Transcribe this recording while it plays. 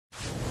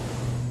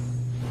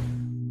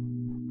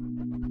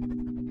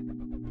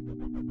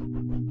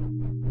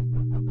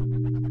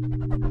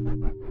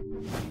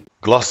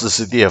Gloucester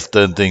City have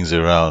turned things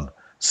around.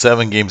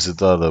 7 games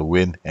without a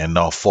win and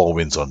now 4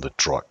 wins on the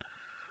trot.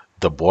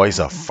 The boys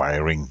are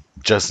firing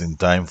just in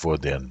time for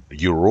their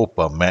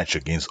Europa match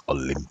against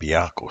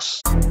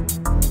Olympiacos.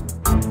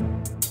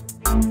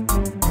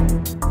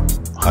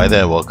 Hi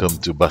there, welcome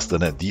to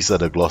Busternet. These are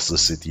the Gloucester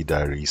City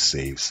Diary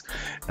saves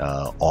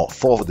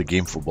for the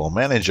game Football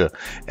Manager.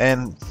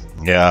 And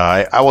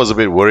yeah, I was a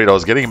bit worried. I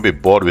was getting a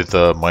bit bored with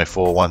my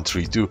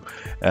 4-1-3-2,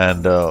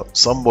 and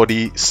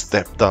somebody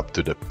stepped up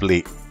to the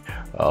plate.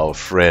 Our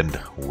friend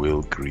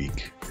Will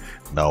Greig.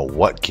 Now,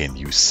 what can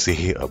you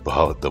say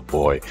about the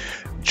boy?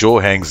 Joe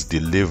Hanks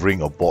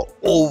delivering a ball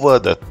over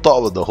the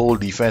top of the whole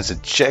defense,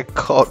 and check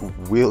out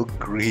Will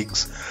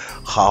Greig's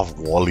half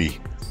volley.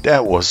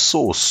 That was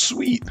so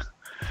sweet.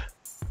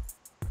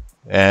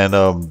 And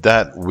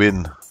that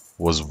win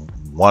was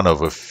one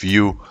of a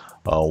few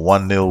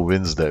 1-0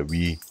 wins that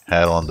we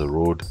had on the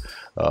road.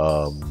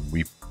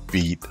 We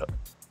beat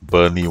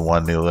Burnley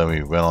 1-0, and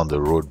we went on the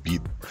road,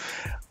 beat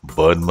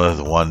Bournemouth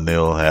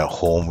 1-0. At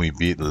home we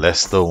beat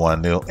Leicester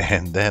 1-0,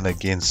 and then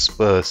against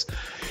Spurs.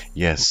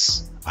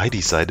 Yes, I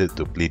decided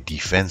to play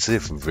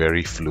defensive,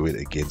 very fluid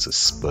against a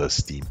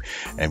Spurs team,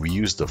 and we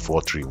used the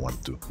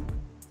 4-3-1-2.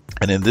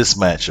 And in this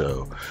match,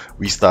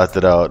 we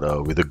started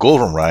out with a goal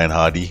from Ryan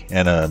Hardy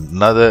and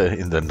another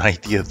in the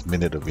 90th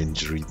minute of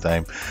injury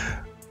time.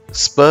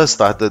 Spurs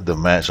started the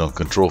match on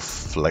control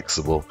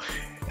flexible,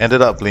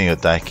 ended up playing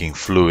attacking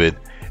fluid,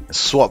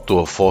 swapped to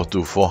a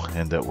 4-2-4,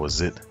 and that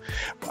was it.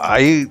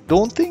 I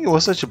don't think it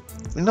was such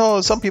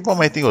a, some people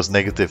might think it was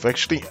negative.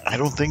 Actually, I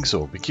don't think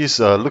so, because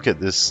look at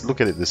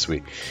it this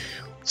way.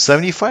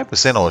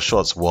 75% of our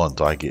shots were on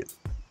target.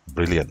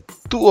 Brilliant.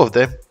 2 of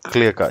them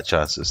clear-cut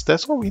chances.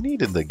 That's all we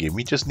need in the game.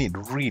 We just need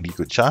really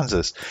good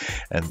chances.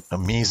 And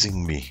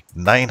amazingly,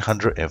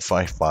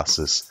 905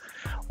 passes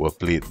were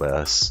played by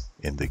us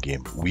in the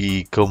game.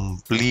 We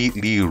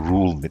completely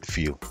ruled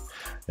midfield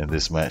in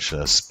this match.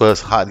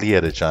 Spurs hardly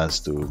had a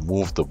chance to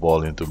move the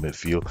ball into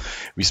midfield.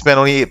 We spent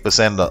only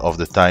 8% of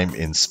the time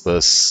in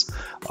Spurs'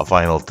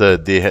 final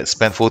third. They had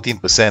spent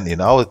 14% in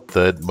our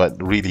third,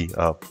 but really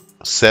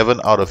 7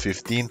 out of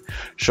 15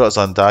 shots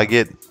on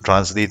target,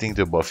 translating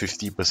to about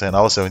 50%.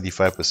 Our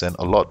 75%,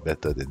 a lot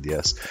better than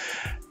theirs.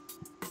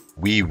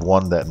 We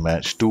won that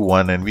match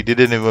 2-1, and we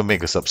didn't even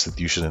make a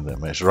substitution in that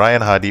match.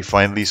 Ryan Hardy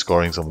finally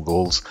scoring some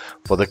goals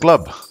for the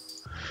club,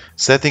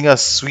 setting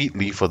us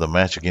sweetly for the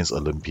match against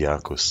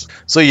Olympiacos.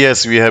 So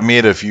yes, we have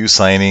made a few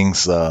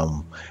signings.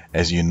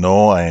 As you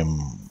know, I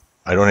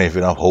don't have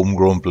enough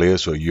homegrown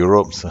players for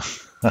Europe. So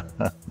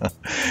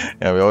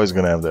yeah, we're always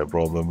going to have that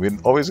problem. We're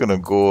always going to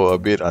go a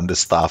bit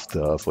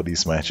understaffed for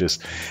these matches.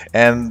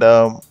 And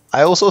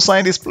I also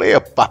signed this player,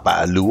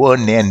 Papa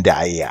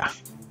Luonendaya.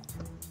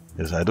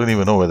 Yes, I don't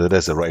even know whether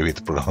that's the right way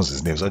to pronounce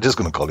his name, so I'm just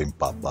going to call him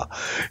Papa.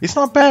 It's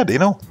not bad,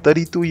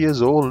 32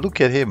 years old. Look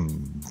at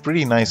him.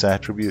 Pretty nice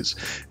attributes.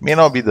 May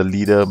not be the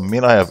leader, may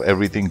not have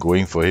everything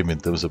going for him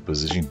in terms of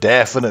positioning.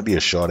 Definitely a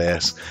short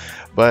ass.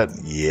 But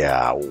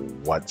yeah,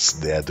 what's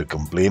there to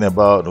complain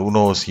about? Who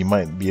knows? He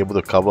might be able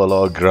to cover a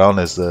lot of ground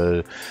as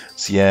the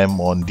CM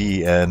on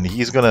D, and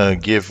he's gonna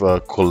give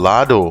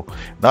Collado.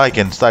 Now I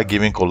can start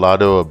giving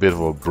Collado a bit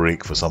of a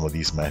break for some of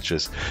these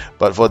matches.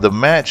 But for the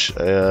match,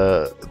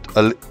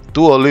 to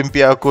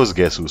Olympiacos,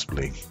 guess who's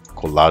playing?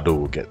 Collado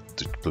will get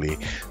to play.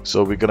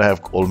 So we're gonna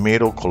have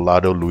Olmedo,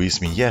 Collado,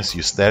 Luis Me. Yes,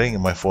 you're staring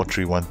at my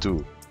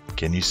 4-3-1-2.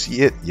 Can you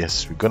see it?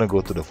 Yes, we're gonna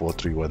go to the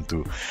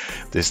 4-3-1-2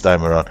 this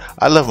time around.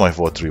 I love my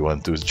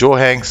 4-3-1-2s. Joe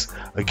Hanks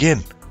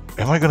again.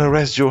 Am I gonna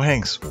rest Joe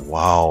Hanks?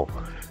 Wow,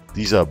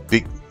 these are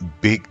big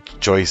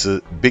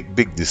choices,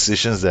 big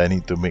decisions that I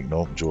need to make.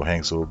 No, Joe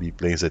Hanks will be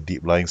playing as a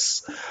deep line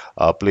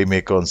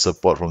playmaker on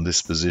support from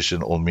this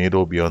position. Olmedo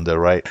will be on the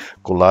right.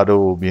 Collado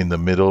will be in the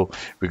middle.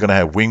 We're going to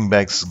have wing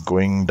backs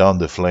going down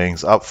the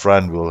flanks. Up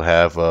front, we'll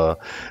have the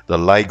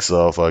likes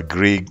of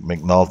Greig,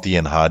 McNulty,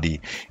 and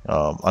Hardy.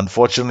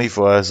 Unfortunately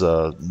for us,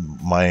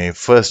 my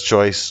first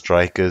choice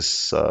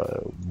strikers,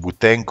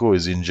 Butenko,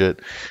 is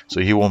injured,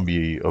 so he won't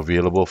be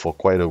available for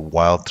quite a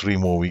while. 3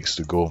 more weeks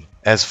to go.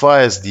 As far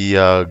as the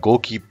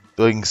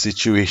goalkeeping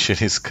situation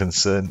is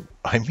concerned,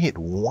 I made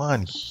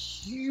one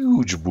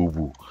huge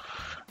boo-boo.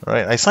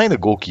 Right, I signed a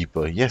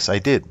goalkeeper. Yes, I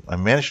did. I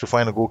managed to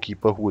find a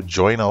goalkeeper who would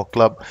join our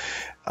club.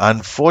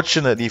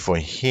 Unfortunately for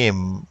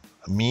him,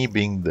 me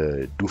being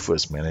the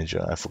doofus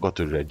manager, I forgot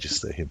to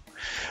register him.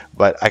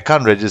 But I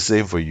can't register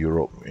him for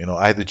Europe.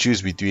 I had to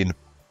choose between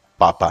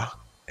Papa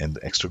and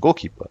the extra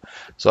goalkeeper.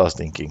 So I was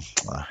thinking,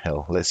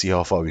 hell, let's see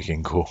how far we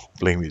can go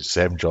playing with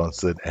Sam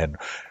Johnson and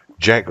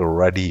Jack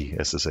Ruddy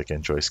as the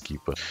second choice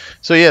keeper.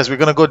 So yes, we're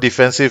going to go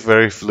defensive,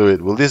 very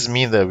fluid. Will this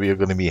mean that we are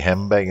going to be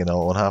handbag in our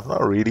own half?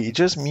 Not really. It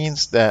just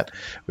means that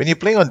when you're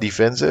playing on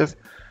defensive,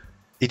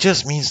 it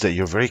just means that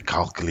you're very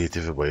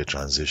calculative about your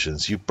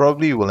transitions. You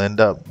probably will end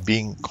up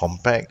being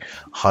compact,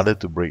 harder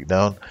to break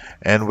down.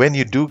 And when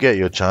you do get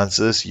your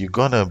chances, you're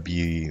going to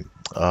be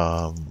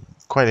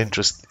quite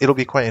interesting. It'll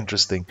be quite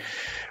interesting.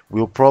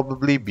 We'll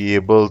probably be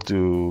able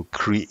to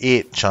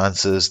create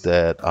chances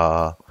that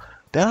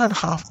aren't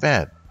half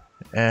bad.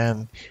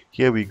 And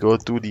here we go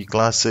to the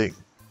classic.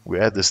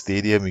 We're at the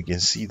stadium. You can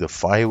see the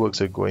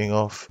fireworks are going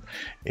off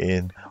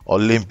in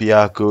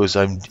Olympiacos.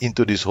 I'm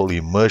into this whole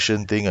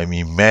immersion thing. I'm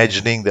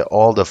imagining that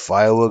all the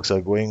fireworks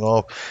are going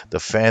off. The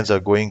fans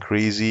are going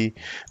crazy.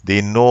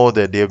 They know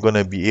that they're going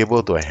to be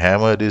able to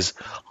hammer this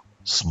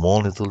small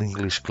little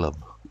English club.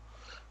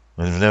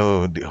 We've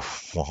never,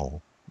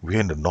 wow, we're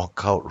in the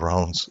knockout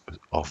rounds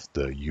of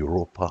the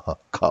Europa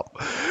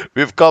Cup.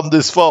 We've come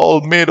this far,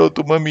 Olmedo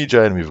to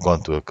Mamija, and we've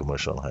gone to a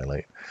commercial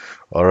highlight.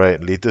 All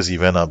right, latest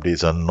event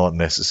updates are not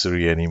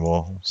necessary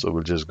anymore, so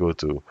we'll just go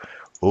to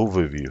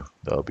overview.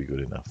 That'll be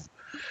good enough.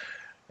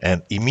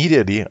 And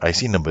immediately, I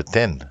see number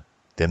 10.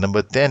 Then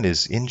number 10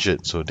 is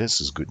injured, so this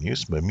is good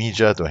news.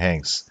 Mamija to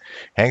Hanks.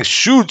 Hanks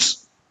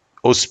shoots.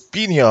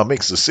 Ospina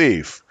makes the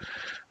save.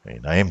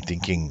 And I am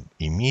thinking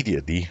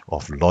immediately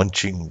of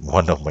launching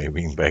one of my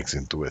wingbacks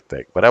into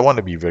attack. But I want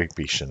to be very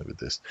patient with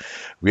this.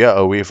 We are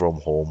away from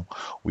home.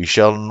 We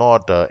shall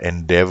not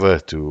endeavor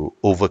to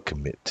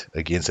overcommit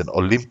against an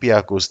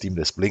Olympiacos team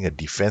that's playing a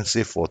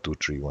defensive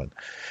 4-2-3-1.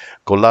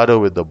 Colado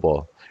with the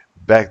ball.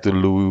 Back to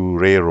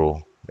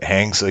Loureiro.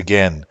 Hanks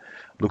again.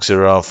 Looks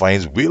around,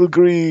 finds Will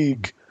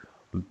Grieg.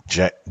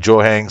 Joe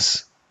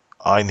Hanks,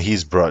 and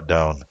he's brought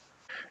down.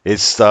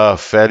 It's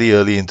fairly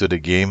early into the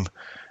game,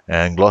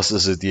 and Gloucester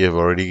City have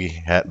already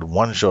had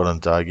one shot on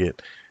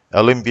target.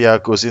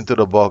 Olympiacos into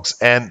the box,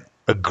 and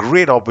a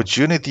great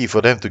opportunity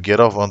for them to get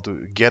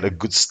a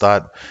good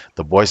start.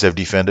 The boys have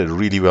defended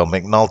really well.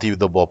 McNulty with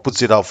the ball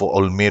puts it out for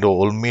Olmedo.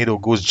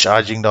 Olmedo goes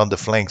charging down the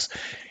flanks.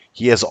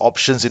 He has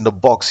options in the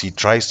box. He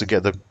tries to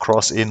get the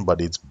cross in, but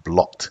it's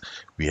blocked.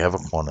 We have a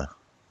corner.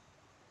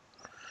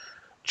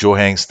 Joe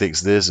Hanks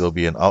takes this. It'll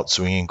be an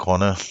outswinging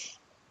corner.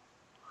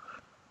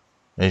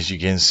 As you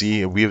can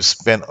see, we have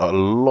spent a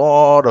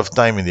lot of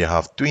time in their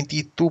half.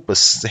 22%,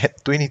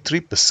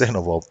 23%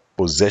 of our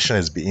possession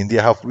has been in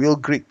their half. Will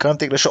Greek can't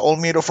take the shot.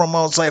 Olmedo from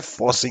outside,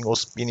 forcing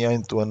Ospina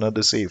into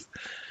another save.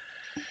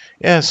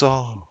 Yeah,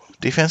 so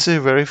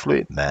defensive very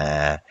fluid.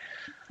 Nah.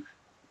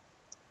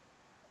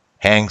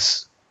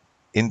 Hanks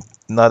in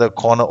another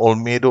corner.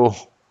 Olmedo.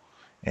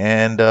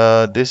 And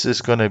this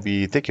is going to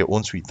be, take your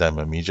own sweet time,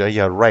 Amija.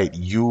 Yeah, right.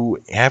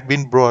 You have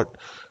been brought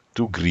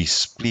to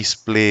Greece. Please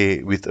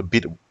play with a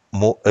bit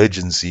more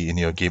urgency in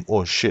your game.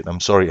 Oh shit, I'm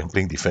sorry, I'm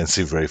playing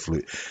defensive very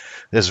fluid.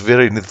 There's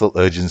very little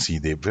urgency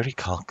there, very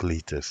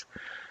calculative.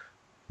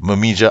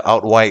 Mamija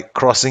out wide,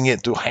 crossing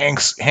it to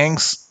Hanks.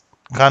 Hanks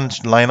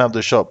can't line up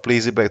the shot,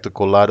 plays it back to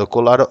Colado.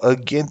 Colado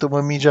again to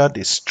Mamija.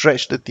 They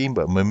stretch the team,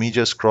 but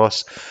Mamija's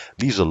cross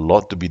leaves a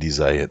lot to be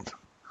desired.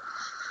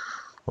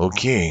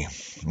 Okay,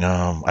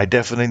 I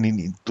definitely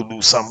need to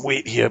lose some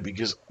weight here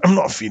because I'm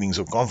not feeling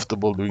so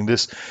comfortable doing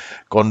this.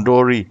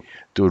 Condori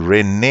to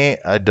Rene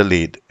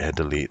Adelaide.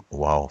 Adelaide,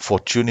 wow.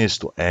 Fortunis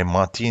to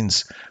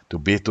Martins to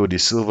Beto de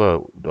Silva.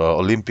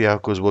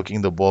 Olympiacos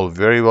working the ball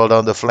very well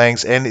down the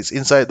flanks, and it's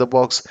inside the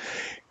box.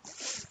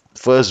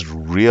 First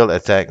real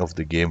attack of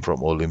the game from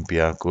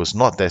Olympiacos.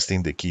 Not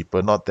testing the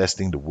keeper, not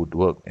testing the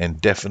woodwork,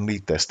 and definitely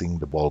testing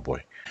the ball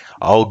boy.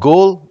 Our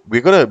goal,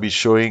 we're going to be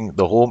showing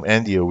the home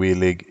and the away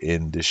leg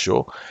in this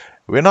show.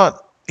 We're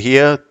not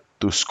here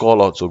to score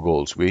lots of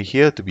goals. We're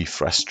here to be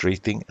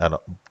frustrating and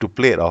to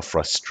play at our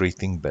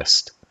frustrating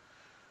best.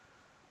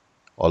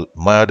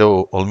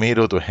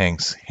 Olmedo to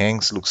Hanks.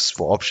 Hanks looks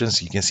for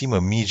options. You can see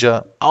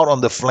Mamija out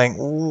on the flank.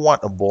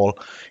 What a ball.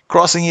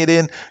 Crossing it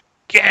in.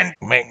 Again,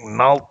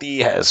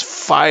 McNulty has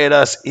fired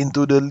us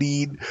into the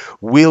lead.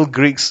 Will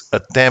Grieg's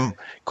attempt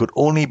could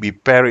only be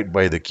parried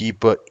by the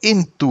keeper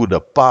into the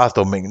path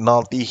of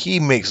McNulty.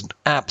 He makes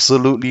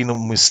absolutely no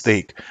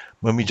mistake.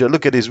 Mamija,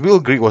 look at this. Will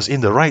Grieg was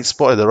in the right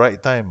spot at the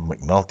right time.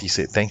 McNulty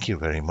said, "Thank you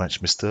very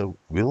much, Mr.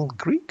 Will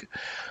Grieg.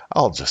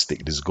 I'll just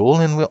take this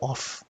goal and we're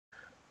off."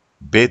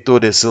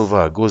 Beto de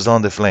Silva goes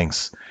down the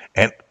flanks.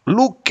 And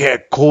look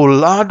at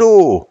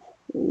Colado.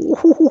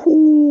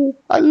 Ooh,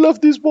 I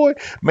love this boy.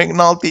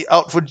 McNulty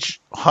out for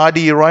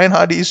Hardy. Ryan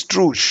Hardy is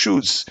true.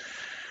 Shoots.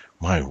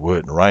 My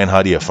word, Ryan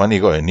Hardy. I finally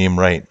got a name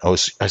right. I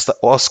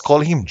was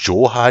calling him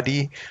Joe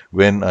Hardy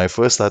when I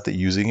first started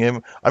using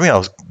him. I mean, I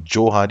was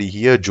Joe Hardy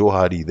here, Joe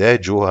Hardy there,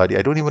 Joe Hardy.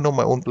 I don't even know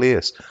my own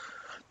players.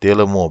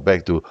 Taylor Moore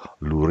back to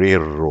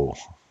Loureiro.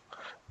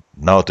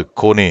 Now to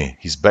Kone.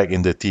 He's back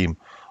in the team.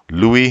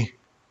 Louis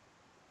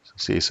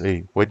says,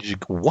 "Hey, where did you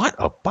go?" What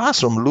a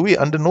pass from Louis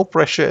under no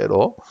pressure at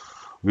all.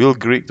 Will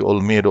Greek to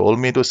Olmedo.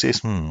 Olmedo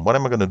says, what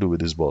am I going to do with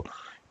this ball?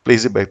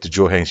 Plays it back to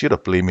Joe Hanks. You're the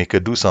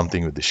playmaker. Do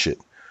something with this shit.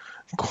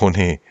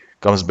 Kone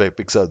comes back,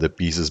 picks up the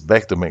pieces.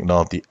 Back to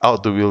McNulty.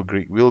 Out to Will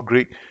Greek. Will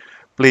Greek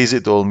plays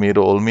it to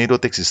Olmedo.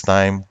 Olmedo takes his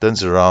time,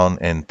 turns around,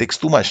 and takes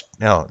too much.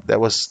 Now,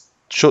 that was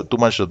showed too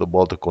much of the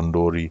ball to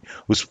Condori,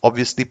 who's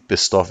obviously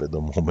pissed off at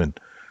the moment.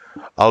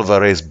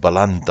 Alvarez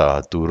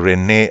Balanta to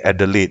Rene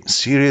Adelaide.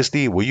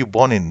 Seriously, were you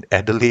born in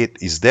Adelaide?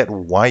 Is that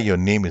why your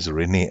name is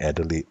Rene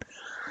Adelaide?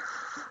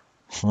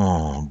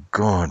 Oh,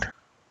 God.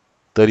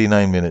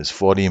 39 minutes,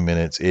 40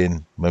 minutes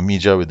in.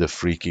 Mamija with the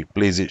free kick.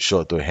 Plays it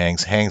short to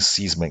Hanks. Hanks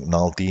sees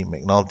McNulty.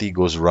 McNulty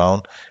goes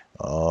round.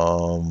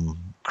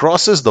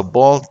 Crosses the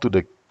ball to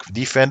the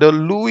defender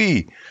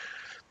Louis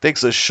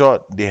takes a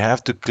shot. They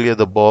have to clear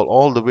the ball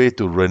all the way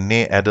to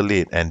Rene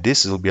Adelaide. And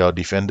this will be our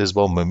defender's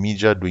ball.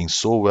 Mamija doing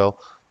so well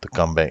to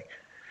come back.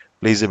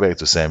 Plays it back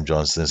to Sam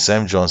Johnson.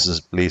 Sam Johnson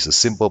plays a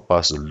simple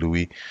pass to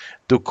Louis,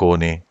 to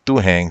Kone, to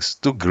Hanks,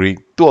 to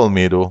Greek, to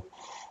Almedo.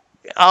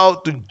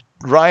 Out to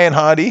Ryan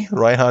Hardy.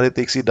 Ryan Hardy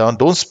takes it down.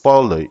 Don't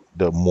spoil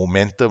the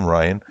momentum,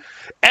 Ryan.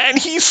 And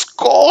he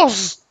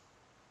scores!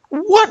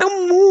 What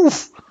a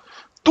move!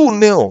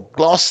 2-0,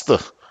 Gloucester.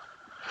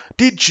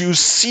 Did you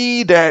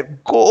see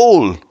that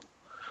goal?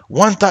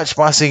 One touch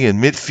passing in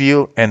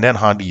midfield, and then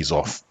Hardy is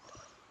off.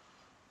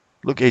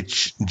 Look at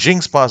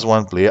Jinx past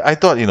one player. I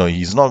thought,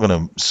 he's not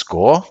going to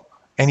score,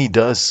 and he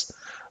does.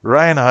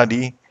 Ryan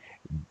Hardy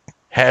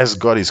has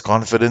got his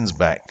confidence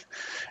back,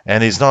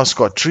 and he's now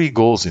scored 3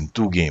 goals in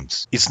 2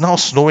 games. It's now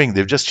snowing.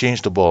 They've just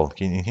changed the ball.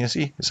 Can you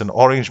see? It's an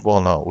orange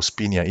ball now.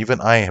 Ospina.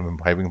 Even I am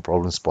having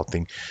problems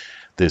spotting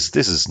this.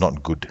 This is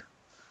not good.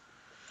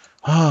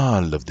 I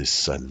love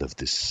this. I love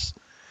this.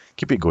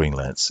 Keep it going,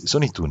 lads. It's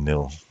only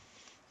 2-0.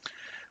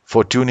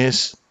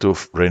 Fortunis to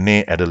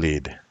Rene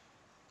Adelaide.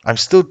 I'm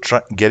still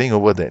getting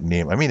over that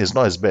name. I mean, it's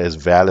not as bad as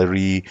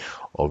Valerie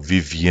or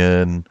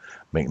Vivian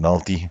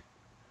McNulty.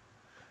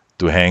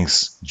 To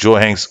Hanks. Joe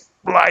Hanks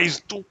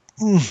flies to...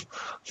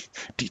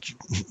 Did you...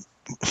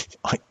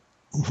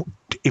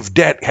 If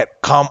that had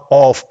come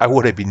off, I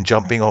would have been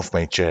jumping off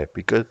my chair,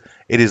 because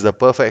it is the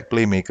perfect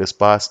playmaker's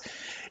pass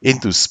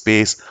into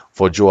space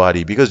for Joe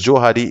Hardy. Because Joe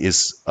Hardy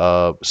is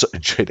I've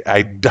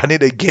done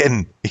it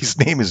again. His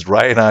name is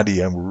Ryan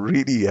Hardy. I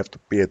really have to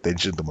pay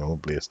attention to my own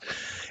players.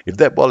 If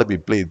that ball had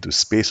been played into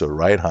space for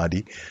Ryan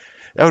Hardy,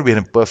 that would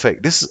have been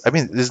perfect. This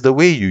is the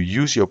way you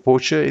use your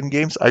poacher in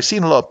games. I've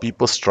seen a lot of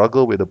people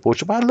struggle with the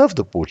poacher, but I love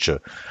the poacher.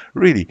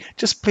 Really,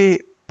 just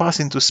pass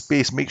into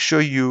space. Make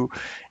sure you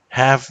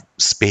have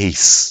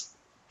space,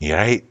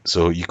 right?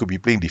 So you could be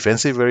playing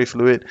defensive, very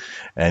fluid,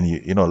 and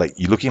like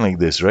you're looking like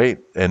this, right?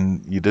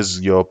 And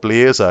your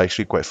players are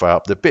actually quite far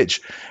up the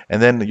pitch,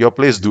 and then your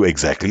players do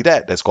exactly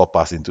that. That's called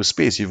pass into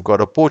space. You've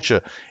got a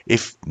poacher.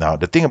 Now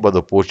the thing about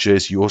the poacher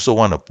is you also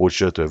want a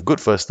poacher to have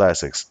good first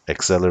touch,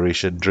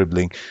 acceleration,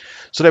 dribbling,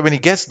 so that when he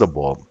gets the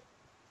ball,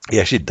 he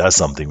actually does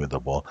something with the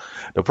ball.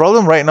 The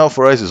problem right now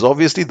for us is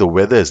obviously the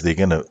weather is they're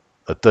gonna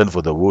turn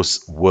for the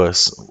worst.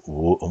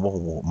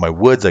 My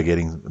words are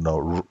getting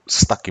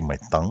stuck in my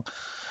tongue.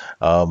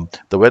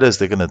 The weather is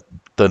going to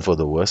turn for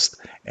the worst,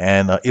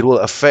 and it will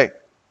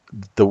affect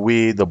the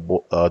way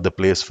the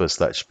players first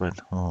touch. But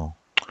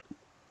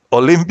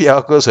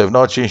Olympiacos have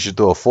now changed it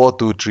to a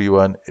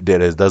 4-2-3-1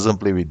 that doesn't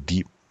play with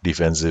deep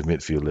defensive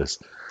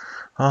midfielders.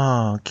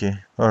 Okay,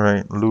 all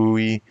right.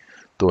 Louis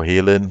to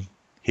Halen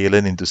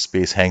into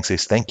space. Hank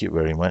says thank you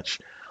very much.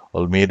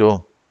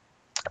 Olmedo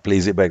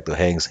plays it back to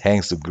Hanks.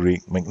 Hanks to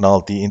Greek.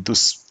 McNulty into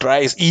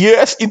tries.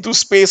 Yes, into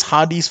space.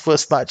 Hardy's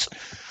first touch,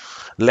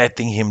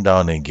 letting him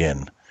down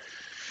again.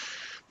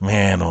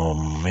 Man, oh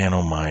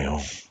my,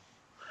 oh.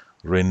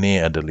 Rene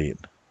Adelaide.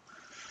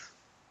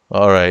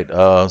 All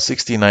right,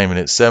 69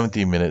 minutes,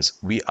 70 minutes.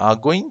 We are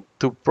probably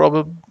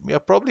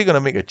going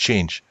to make a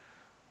change,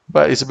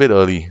 but it's a bit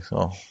early,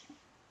 so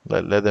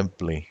let them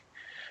play.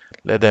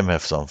 Let them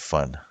have some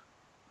fun.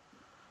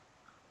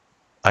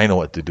 I know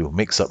what to do.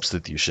 Make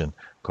substitution.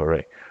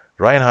 Correct.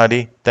 Ryan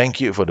Hardy, thank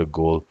you for the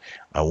goal.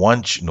 I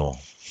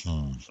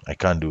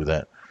can't do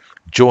that.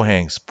 Joe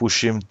Hanks,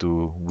 push him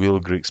to Will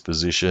Grigg's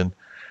position,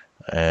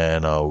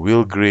 and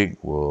Will Grigg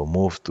will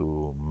move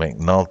to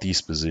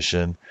McNulty's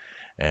position,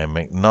 and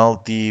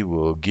McNulty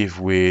will give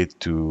way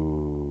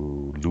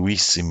to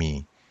Luis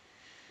Simi.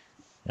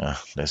 Yeah,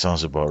 that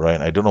sounds about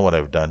right. I don't know what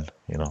I've done.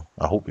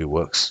 I hope it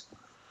works.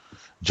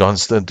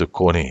 Johnston to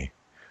Kone.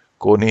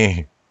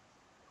 Kone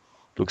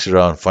looks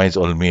around, finds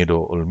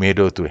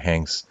Olmedo to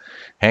Hanks.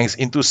 Hanks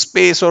into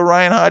space for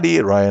Ryan Hardy.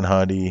 Ryan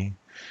Hardy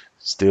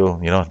still,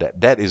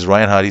 that is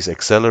Ryan Hardy's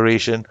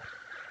acceleration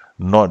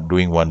not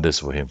doing wonders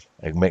for him.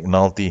 Like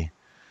McNulty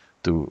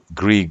to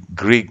Greek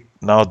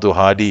now to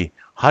Hardy.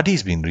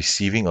 Hardy's been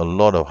receiving a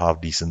lot of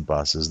half-decent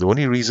passes. The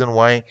only reason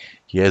why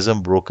he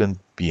hasn't broken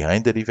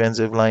behind the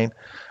defensive line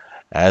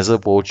as a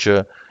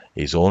poacher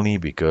is only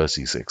because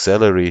his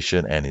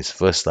acceleration and his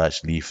first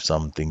touch leave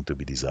something to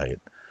be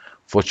desired.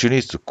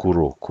 Fortunate to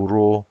Kuro.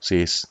 Kuro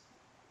says,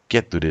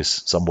 get to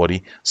this,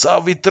 somebody.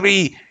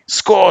 Savitri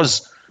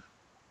scores!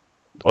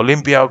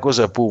 Olympiacos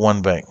have put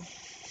one back.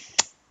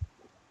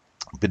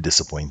 A bit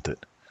disappointed.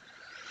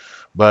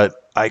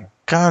 But I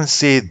can't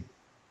say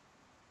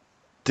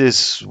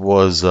this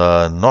was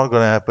not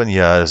going to happen.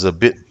 Yeah, it's a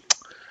bit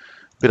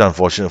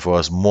unfortunate for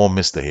us. More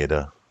missed the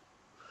header.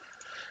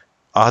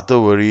 Arthur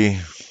Worry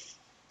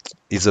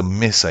is a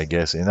miss, I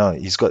guess.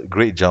 He's got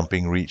great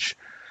jumping reach.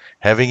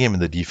 Having him in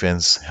the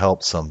defense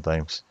helps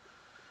sometimes.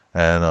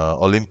 And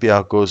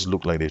Olympiacos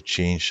look like they've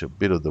changed a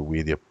bit of the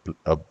way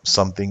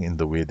something in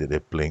the way that they're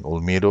playing.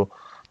 Olmedo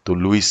to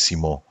Luis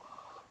Simo.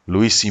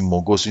 Luis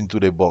Simo goes into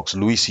the box.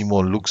 Luis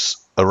Simo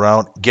looks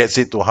around, gets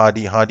it to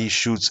Hardy. Hardy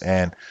shoots,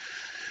 and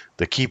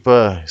the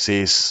keeper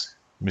says,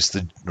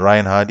 Mr.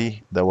 Ryan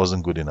Hardy, that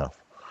wasn't good enough.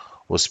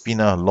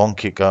 Ospina, long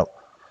kick up.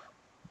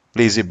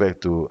 Plays it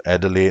back to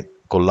Adelaide.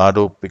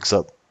 Collado picks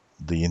up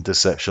the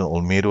interception.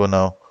 Olmedo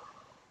now.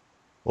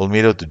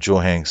 Olmedo to Joe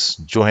Hanks.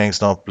 Joe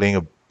Hanks now playing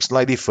a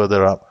slightly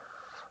further up.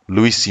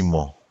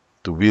 Luisimo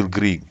to Will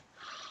Grieg.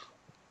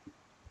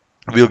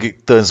 Will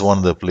Grieg turns one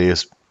of the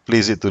players.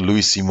 Plays it to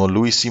Luisimo.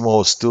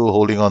 Luisimo still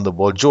holding on the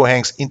ball. Joe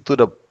Hanks into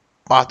the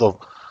path of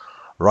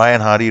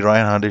Ryan Hardy.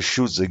 Ryan Hardy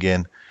shoots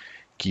again.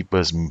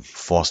 Keepers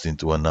forced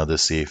into another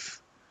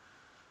save.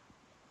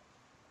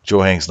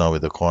 Joe Hanks now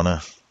with the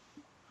corner.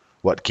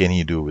 What can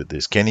he do with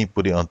this? Can he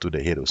put it onto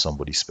the head of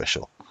somebody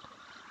special?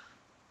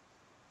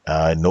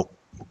 Nope.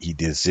 He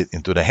did it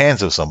into the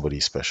hands of somebody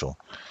special.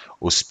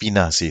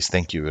 Ospina says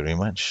thank you very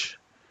much.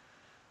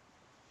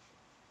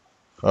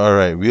 All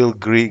right, Will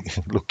Grieg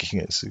looking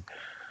at.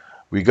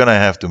 We're gonna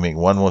have to make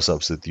one more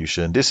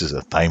substitution. This is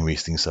a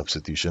time-wasting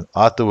substitution.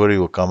 Arthur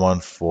will come on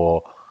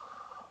for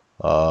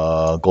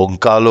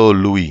Goncalo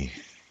Louis.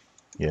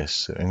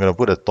 Yes, I'm gonna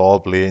put a tall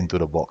player into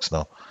the box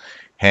now.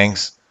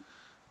 Hanks,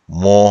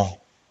 Moore,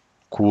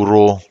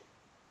 Kuro,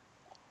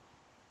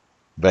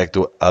 back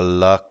to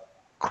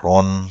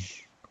Alacron,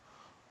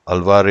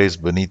 Alvarez,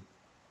 Benit,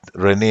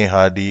 Rene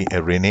Hardy,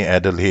 and Rene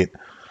Adelaide.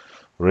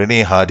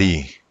 Rene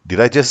Hardy. Did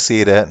I just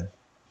say that?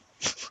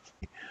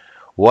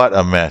 What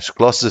a match.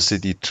 Gloucester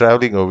City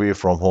travelling away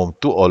from home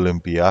to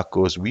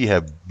Olympiacos. We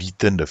have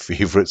beaten the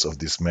favourites of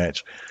this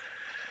match.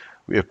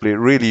 We have played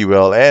really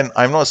well, and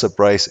I'm not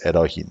surprised at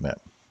our heat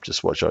map.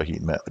 Just watch our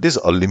heat map. This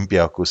is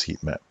Olympiacos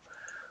heat map.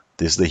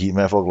 This is the heat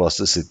map for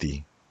Gloucester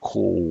City.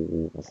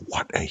 Oh,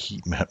 what a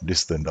heat map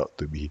this turned out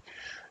to be.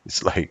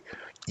 It's like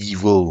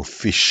evil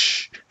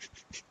fish.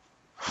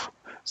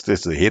 So this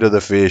is the head of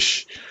the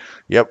fish.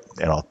 Yep,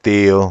 and our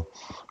tail.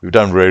 We've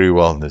done very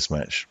well in this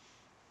match.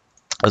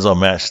 As our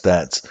match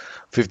stats,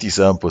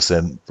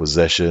 57%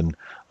 possession,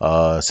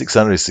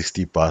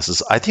 660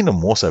 passes. I think the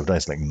most I've done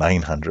is like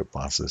 900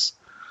 passes.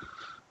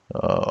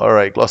 All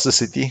right, Gloucester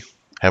City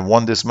have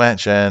won this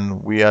match,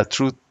 and we are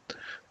through.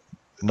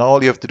 Now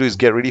all you have to do is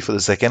get ready for the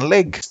second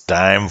leg. It's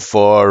time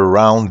for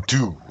round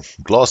two.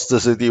 Gloucester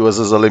City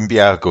versus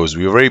Olympiacos.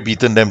 We've already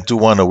beaten them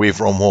 2-1 away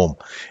from home.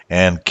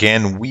 And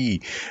can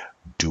we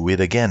do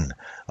it again?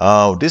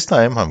 This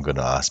time I'm going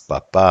to ask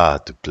Papa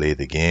to play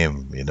the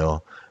game, you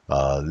know.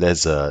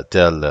 Let's tell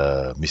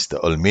Mr.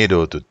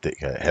 Olmedo to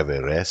have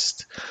a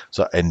rest.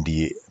 So, and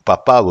the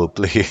Papa will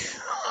play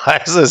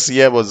as a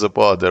CM or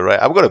supporter, right?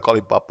 I'm going to call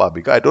him Papa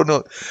because I don't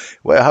know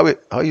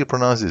how you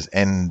pronounce this.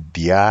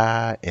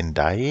 Ndiaye?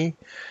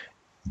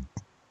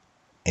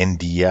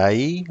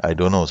 NDIE? I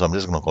don't know, so I'm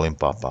just going to call him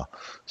Papa.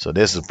 So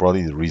this is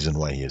probably the reason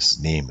why his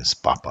name is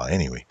Papa.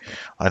 Anyway,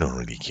 I don't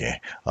really care.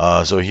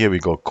 So here we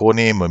go.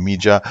 Kone,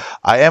 Mamija.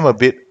 I am a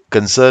bit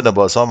concerned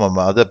about some of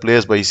my other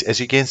players, but as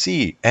you can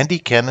see, Andy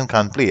Cannon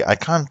can't play. I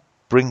can't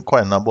bring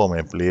quite a number of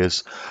my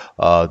players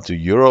to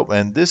Europe,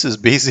 and this is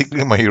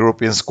basically my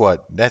European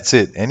squad. That's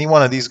it. Any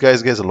one of these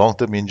guys gets a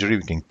long-term injury,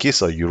 we can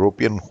kiss our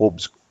European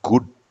hopes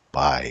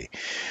goodbye.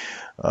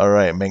 All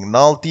right,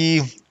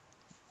 McNulty,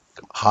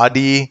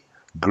 Hardy,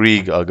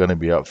 Grieg are going to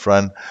be up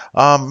front.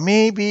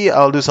 Maybe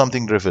I'll do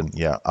something different.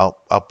 Yeah, I'll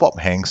pop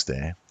Hanks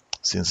there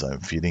since I'm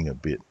feeling a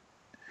bit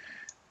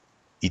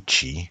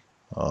itchy.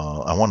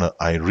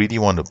 I really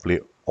want to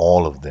play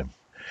all of them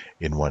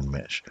in one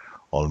match.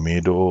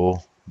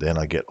 Olmedo, then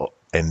I get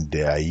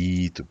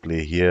Ndai to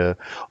play here.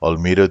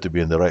 Olmedo to be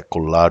in the right,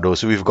 Collado.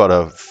 So we've got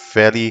a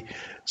fairly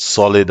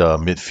solid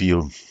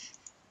midfield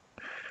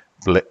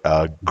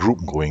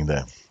group going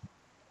there.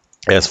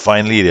 As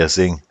finally they're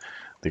saying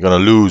they're gonna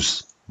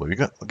lose.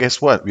 But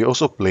guess what? We're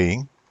also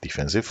playing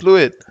defensive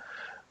fluid.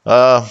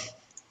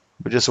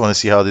 We just want to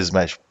see how this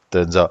match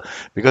turns out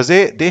because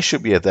they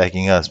should be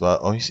attacking us.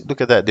 But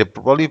look at that, they're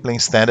probably playing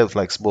standard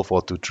flexible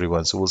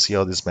 4-2-3-1. So we'll see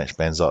how this match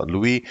pans out.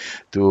 Louis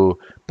to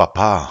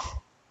Papa.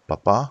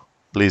 Papa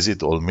plays it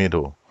to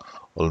Olmedo.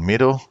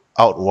 Olmedo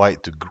out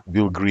wide to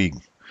Will Grieg,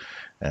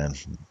 and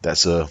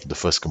that's the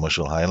first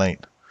commercial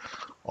highlight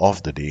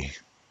of the day.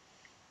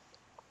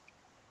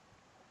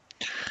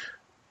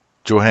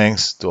 Joe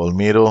Hanks to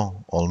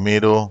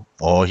Olmedo,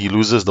 he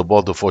loses the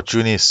ball to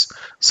Fortunis.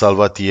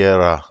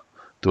 Salvatierra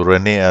to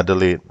Rene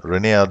Adelaide.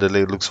 Rene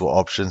Adelaide looks for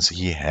options.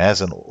 He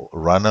has a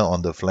runner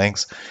on the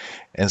flanks.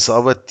 And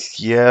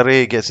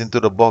Salvatierra gets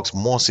into the box.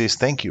 Moore says,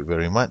 thank you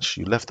very much.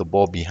 You left the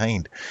ball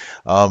behind.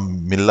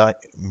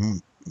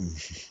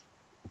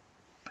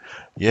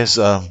 Yes,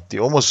 they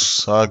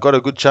almost got a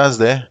good chance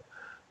there.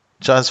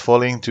 Chance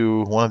falling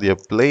to one of their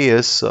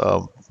players.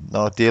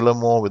 Now Taylor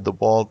Moore with the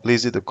ball,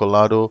 plays it to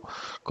Collado.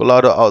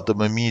 Collado out to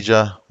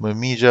Mamija.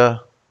 Mamija,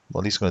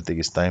 well, he's going to take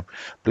his time.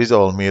 Plays to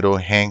Olmedo.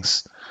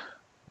 Hanks.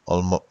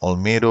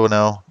 Olmedo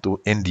now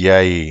to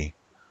Ndiaye.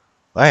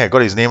 I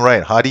got his name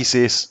right. Hardy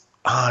says,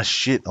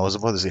 shit, I was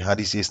about to say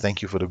Hardy says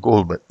thank you for the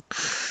goal, but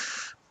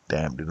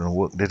damn, didn't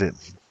work, did it?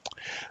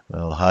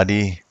 Well,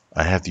 Hardy,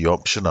 I have the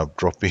option of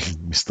dropping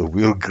Mr.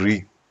 Will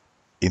Grieg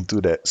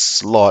into that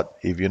slot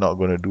if you're not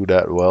going to do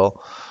that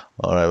well.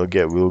 All right, we'll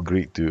get Will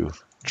Grieg to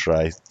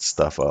try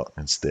stuff out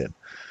instead.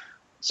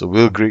 So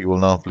Will Grieg will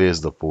now play as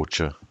the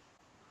poacher.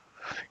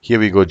 Here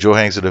we go. Joe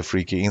Hanks with a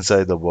free kick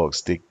inside the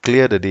box. They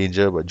clear the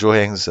danger, but Joe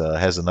Hanks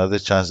has another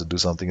chance to do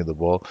something with the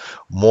ball.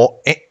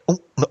 More. Oh,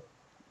 no.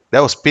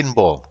 That was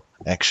pinball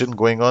action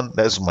going on.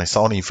 That's my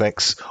sound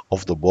effects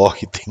of the ball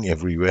hitting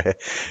everywhere.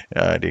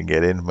 I didn't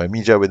get in. My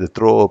Mija with the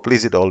throw,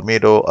 plays it to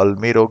Almedo.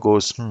 Almedo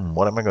goes,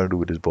 what am I going to do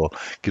with this ball?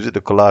 Gives it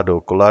to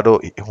Collado. Collado,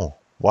 oh,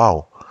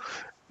 wow.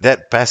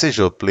 That passage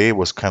of play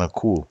was kind of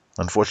cool.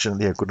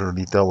 Unfortunately, I couldn't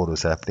really tell what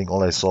was happening.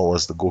 All I saw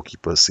was the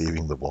goalkeeper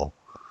saving the ball.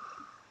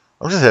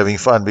 I'm just having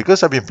fun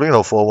because I've been playing a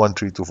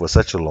 4-1-3-2 for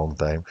such a long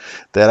time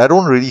that I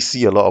don't really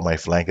see a lot of my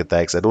flank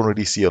attacks. I don't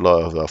really see a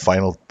lot of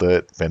final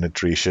third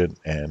penetration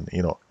and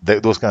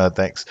those kind of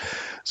attacks.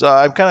 So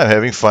I'm kind of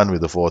having fun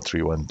with the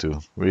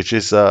 4-3-1-2, which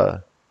is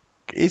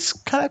it's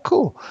kind of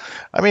cool.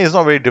 I mean, it's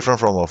not very different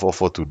from a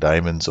 4-4-2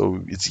 diamond,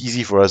 so it's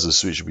easy for us to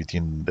switch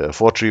between the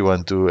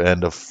 4-3-1-2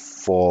 and the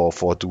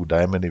 4-4-2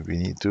 diamond if we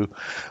need to.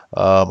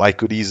 I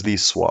could easily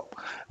swap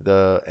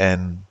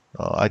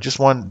I just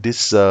want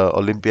this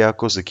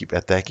Olympiacos to keep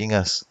attacking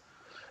us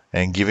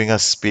and giving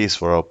us space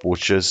for our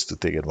poachers to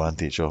take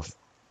advantage of.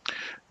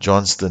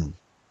 Johnston,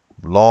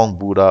 long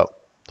boot up.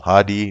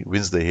 Hardy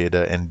wins the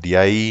header, and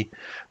Diaye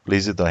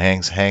plays it to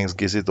Hanks. Hanks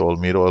gives it to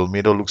Olmedo.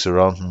 Olmedo looks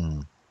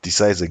around,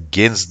 decides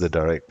against the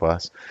direct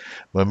pass.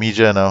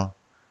 Mamija now,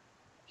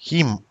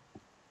 he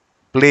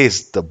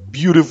plays the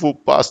beautiful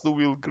pass to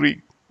Will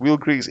Grigg. Will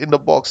Grigg's in the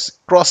box,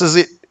 crosses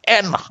it,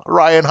 and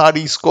Ryan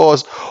Hardy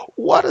scores.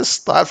 What a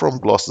start from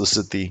Gloucester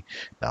City.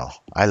 Now,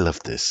 I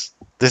love this.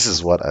 This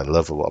is what I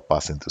love about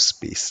passing to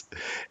space.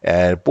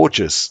 And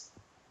poachers.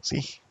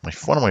 See,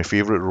 one of my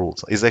favorite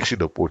roles is actually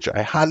the poacher.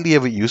 I hardly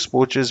ever use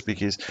poachers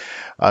because,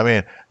 I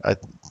mean,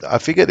 I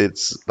figured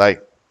it's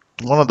like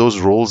one of those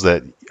roles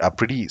that are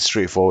pretty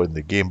straightforward in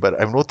the game. But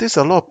I've noticed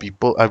a lot of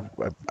people. I've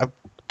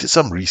did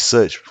some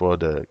research for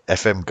the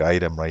FM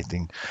guide I'm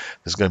writing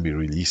that's going to be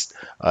released,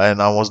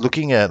 and I was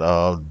looking at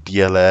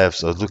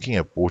DLFs. I was looking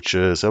at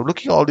poachers. I was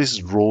looking at all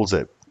these roles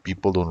that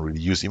people don't really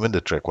use, even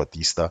the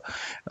trequartista.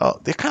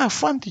 They're kind of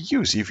fun to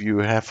use if you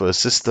have a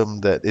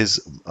system that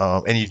is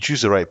and you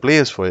choose the right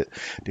players for it.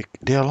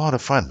 They're a lot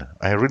of fun.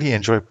 I really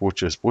enjoy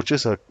poachers.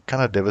 Poachers are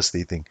kind of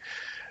devastating.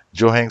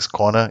 Joe Hanks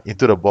corner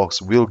into the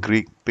box. Will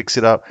Grigg picks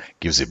it up,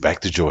 gives it back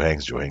to Joe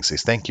Hanks. Joe Hanks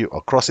says thank you.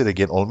 Across it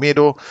again.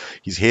 Olmedo,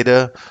 his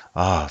header,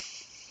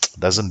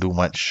 doesn't do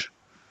much.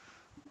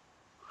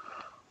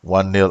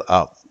 1-0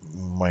 up.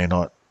 Why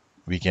not?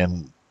 We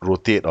can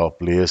rotate our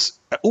players.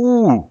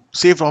 Ooh,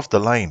 saved off the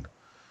line.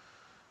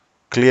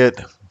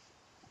 Cleared.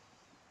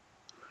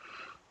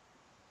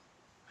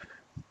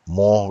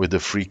 More with the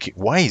free kick.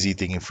 Why is he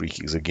taking free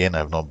kicks? Again,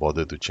 I've not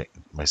bothered to check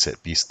my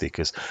set piece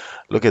takers.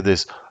 Look at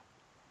this.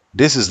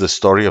 This is the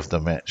story of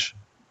the match.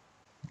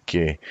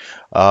 Okay,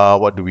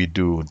 what do we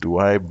do? Do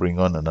I bring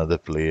on another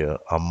player?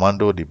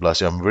 Armando Di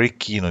Blasio. I'm very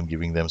keen on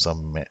giving them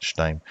some match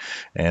time.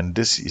 And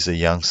this is a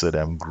youngster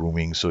that I'm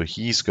grooming, so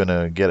he's going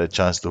to get a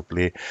chance to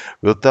play.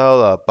 We'll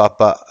tell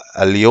Papa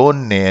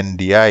Alione and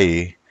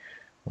Diaye.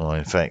 Oh,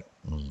 in fact,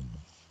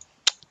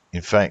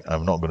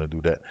 I'm not going to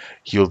do that.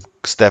 He'll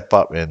step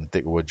up and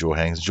take over Joe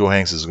Hanks. Joe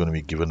Hanks is going to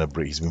be given a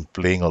break. He's been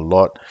playing a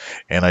lot,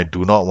 and I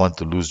do not want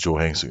to lose Joe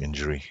Hanks to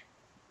injury.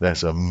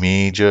 That's a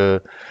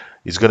major.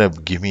 It's gonna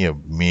give me a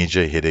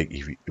major headache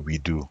if we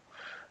do,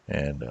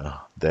 and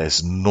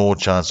there's no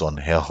chance on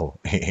hell,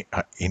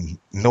 in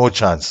no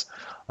chance,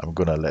 I'm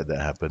gonna let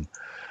that happen.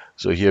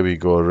 So here we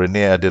go,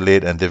 Rene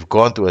Adelaide, and they've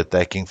gone to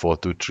attacking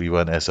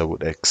 4-2-3-1 as I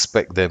would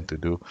expect them to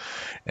do,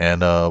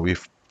 and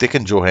we've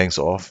taken Joe Hanks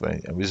off.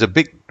 And it's a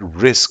big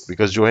risk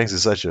because Joe Hanks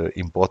is such an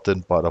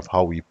important part of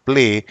how we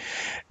play,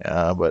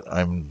 but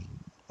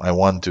I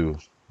want to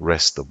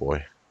rest the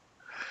boy.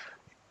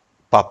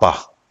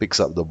 Papa picks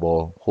up the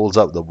ball, holds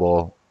up the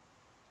ball,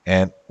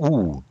 and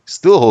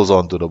still holds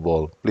on to the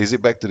ball, plays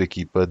it back to the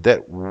keeper.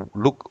 That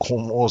looked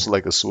almost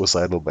like a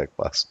suicidal back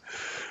pass.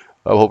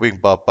 I'm hoping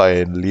Papa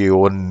and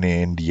Leone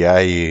and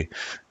Diaye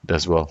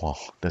does well. Oh,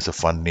 that's a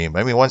fun name.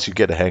 I mean, once you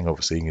get the hang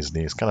of saying his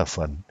name, it's kind of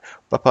fun.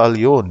 Papa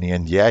Leone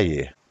and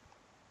Diaye.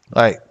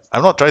 Like,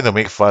 I'm not trying to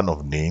make fun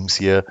of names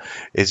here.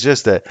 It's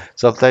just that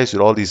sometimes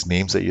with all these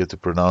names that you have to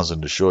pronounce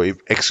on the show,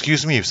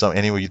 excuse me if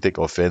anyway you take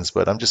offense,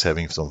 but I'm just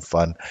having some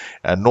fun,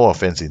 and no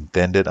offense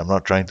intended. I'm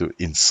not trying to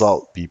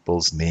insult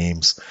people's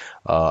names.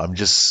 I'm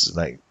just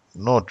like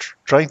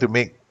trying to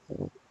make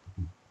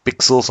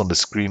pixels on the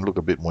screen look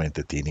a bit more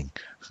entertaining.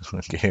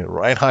 Okay,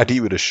 Ryan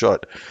Hardy with a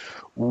shot.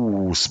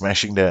 Ooh,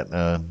 smashing that.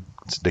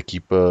 The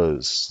keeper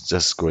is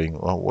just going,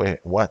 oh, where?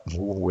 What?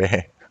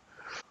 Where?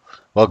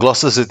 Well,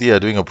 Gloucester City are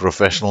doing a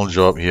professional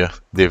job here.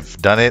 They've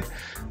done it,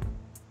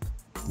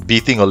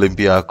 beating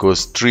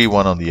Olympiacos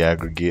 3-1 on the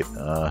aggregate.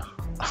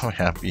 I'm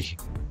happy.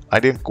 I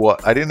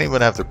didn't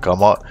even have to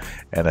come out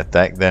and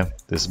attack them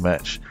this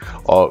match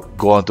or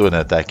go on to an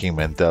attacking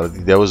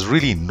mentality. There was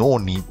really no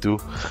need to.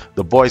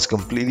 The boys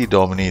completely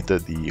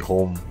dominated the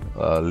home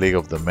leg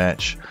of the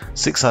match.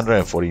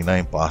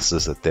 649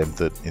 passes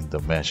attempted in the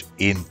match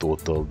in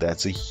total.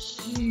 That's a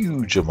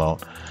huge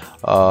amount.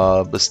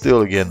 But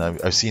still, again,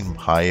 I've seen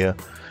higher.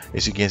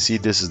 As you can see,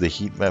 this is the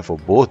heat map for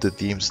both the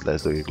teams.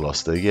 Let's look at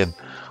Gloucester again.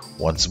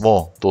 Once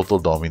more, total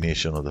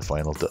domination of the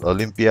final third.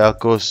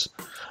 Olympiacos,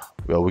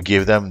 well, we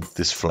gave them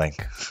this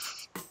flank.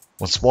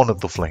 Once more,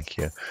 not the flank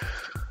here.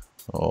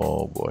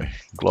 Oh boy,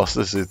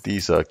 Gloucester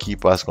City's key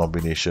pass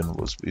combination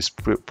is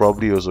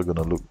probably also going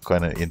to look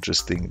kind of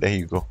interesting. There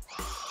you go.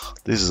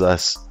 This is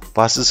us.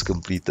 Passes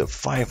completed,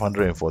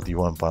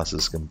 541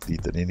 passes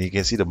completed, and you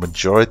can see the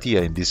majority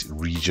are in this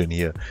region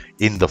here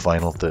in the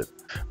final third.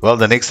 Well,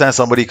 the next time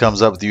somebody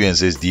comes up to you and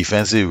says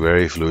defensive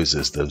very fluid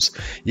systems,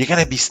 you're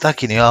gonna be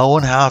stuck in your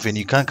own half and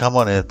you can't come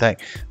on and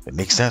attack. The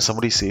next time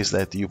somebody says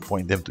that to you,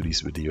 point them to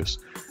these videos.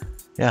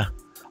 Yeah,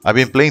 I've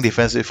been playing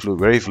defensive fluid,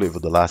 very fluid for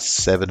the last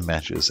 7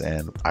 matches,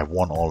 and I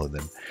won all of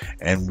them.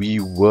 And we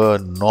were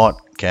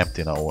not camped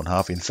in our own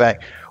half. In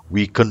fact,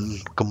 we can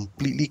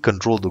completely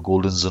control the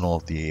golden zone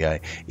of the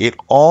AI. It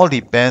all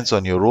depends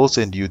on your roles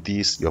and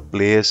duties, your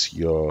players,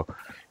 your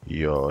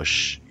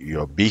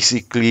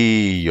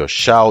basically your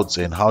shouts,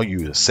 and how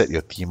you set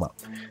your team up.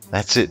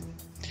 That's it.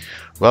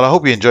 Well, I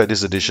hope you enjoyed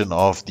this edition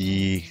of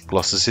the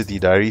Gloucester City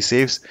Diary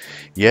Saves.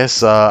 Yes,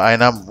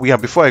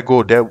 before I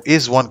go, there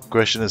is one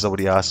question that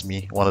somebody asked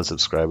me, one of the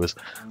subscribers.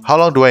 How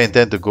long do I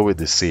intend to go with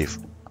this save?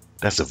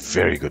 That's a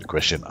very good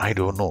question. I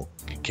don't know.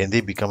 Can they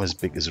become as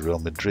big as Real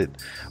Madrid?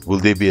 Will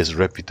they be as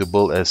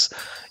reputable as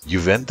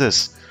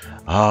Juventus?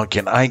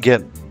 Can I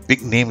get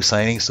big name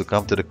signings to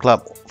come to the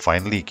club?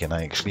 Finally, can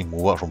I actually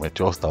move out from a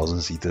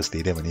 12,000 seater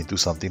stadium and into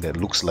something that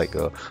looks like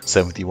a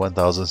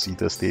 71,000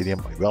 seater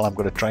stadium? Well, I'm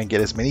going to try and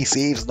get as many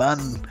saves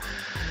done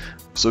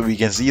so we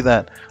can see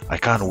that. I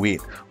can't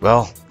wait.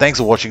 Well, thanks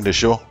for watching the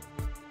show.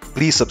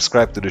 Please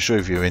subscribe to the show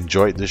if you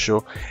enjoyed the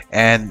show,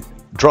 and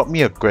drop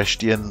me a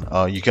question.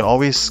 You can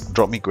always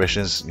drop me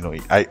questions. You know,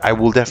 I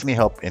will definitely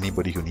help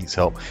anybody who needs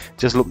help.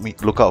 Just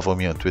look out for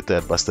me on Twitter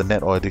at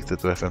busternet or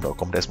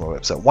addicted2fm.com. That's my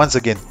website. Once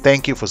again,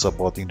 thank you for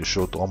supporting the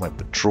show. To all my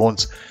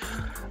patrons,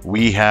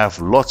 we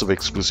have lots of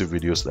exclusive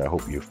videos that I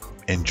hope you've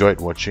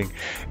enjoyed watching,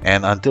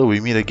 and until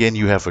we meet again,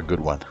 you have a good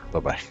one. Bye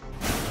bye.